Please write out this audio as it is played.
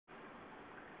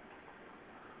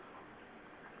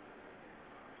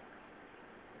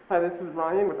Hi, this is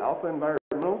Ryan with Alpha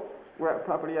Environmental. We're at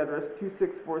property address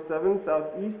 2647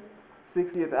 Southeast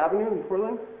 60th Avenue in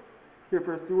Portland. Here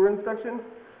for a sewer inspection.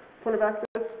 Point of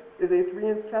access is a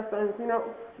 3-inch cast iron cleanout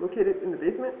located in the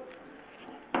basement.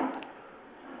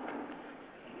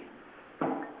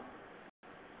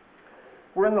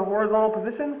 We're in the horizontal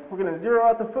position. We're going to zero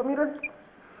out the foot meter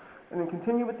and then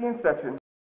continue with the inspection.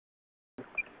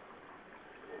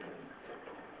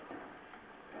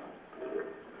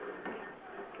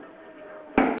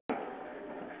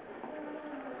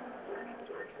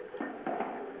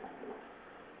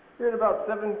 Here at about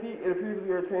 7 feet, it appears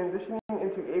we are transitioning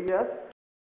into ABS.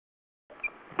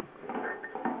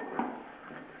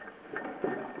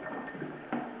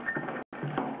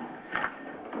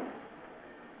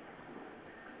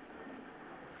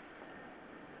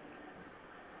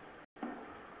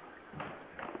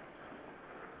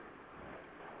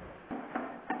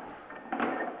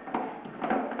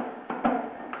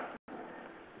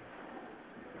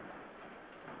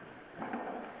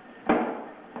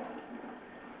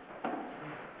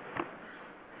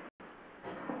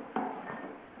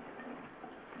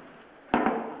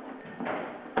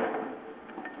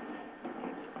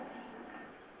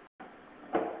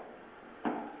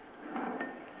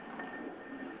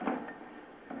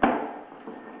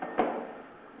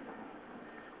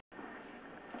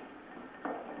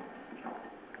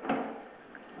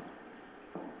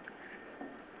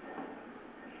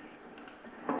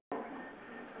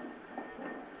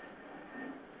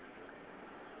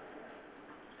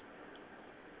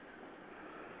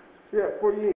 Here at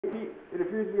 48 feet, it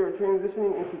appears we are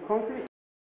transitioning into concrete.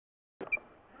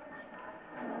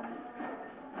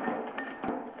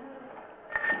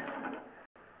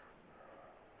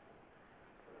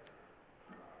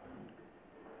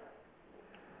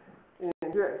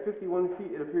 And here at 51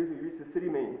 feet, it appears we've reached the city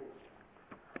main.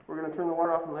 We're going to turn the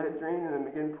water off and let it drain and then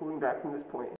begin pulling back from this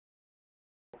point.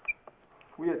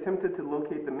 We attempted to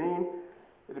locate the main.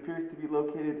 It appears to be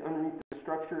located underneath the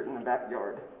structure in the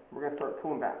backyard. We're going to start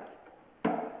pulling back.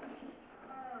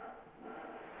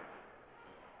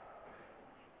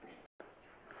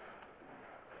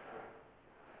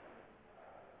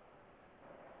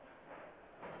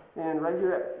 And right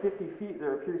here at 50 feet,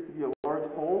 there appears to be a large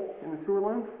hole in the sewer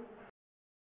line.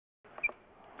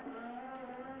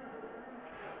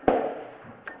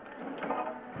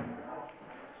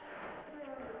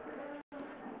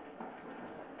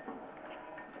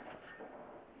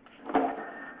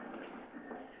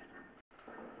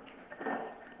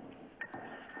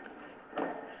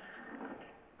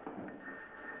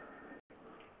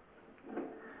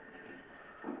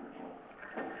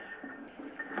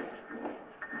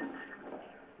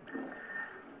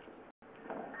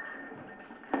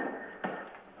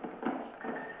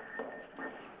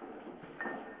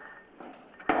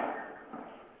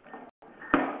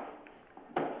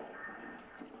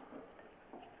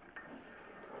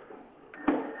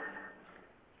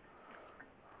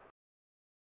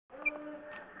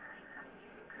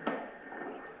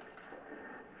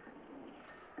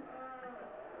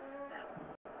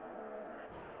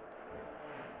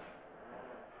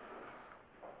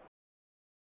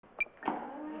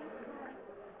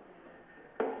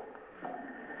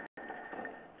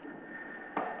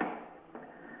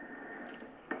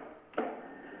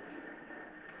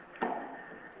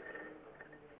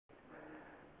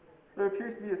 There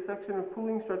appears to be a section of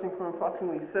pooling stretching from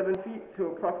approximately 7 feet to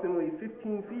approximately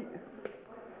 15 feet,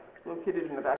 located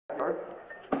in the backyard.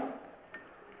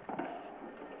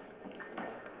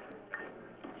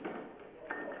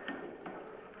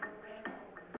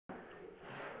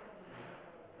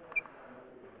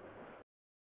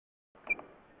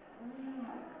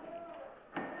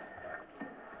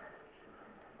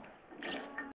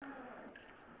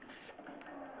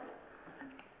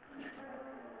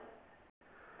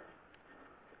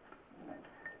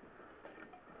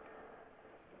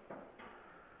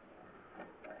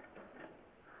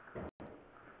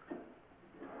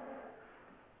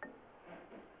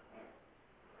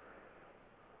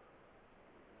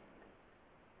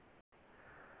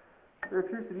 There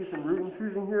appears to be some root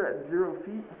intrusion here at 0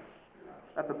 feet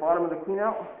at the bottom of the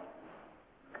cleanout,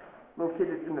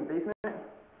 located in the basement.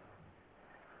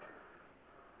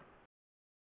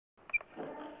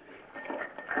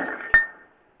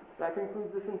 That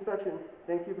concludes this inspection.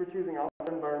 Thank you for choosing Alpha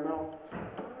Environmental.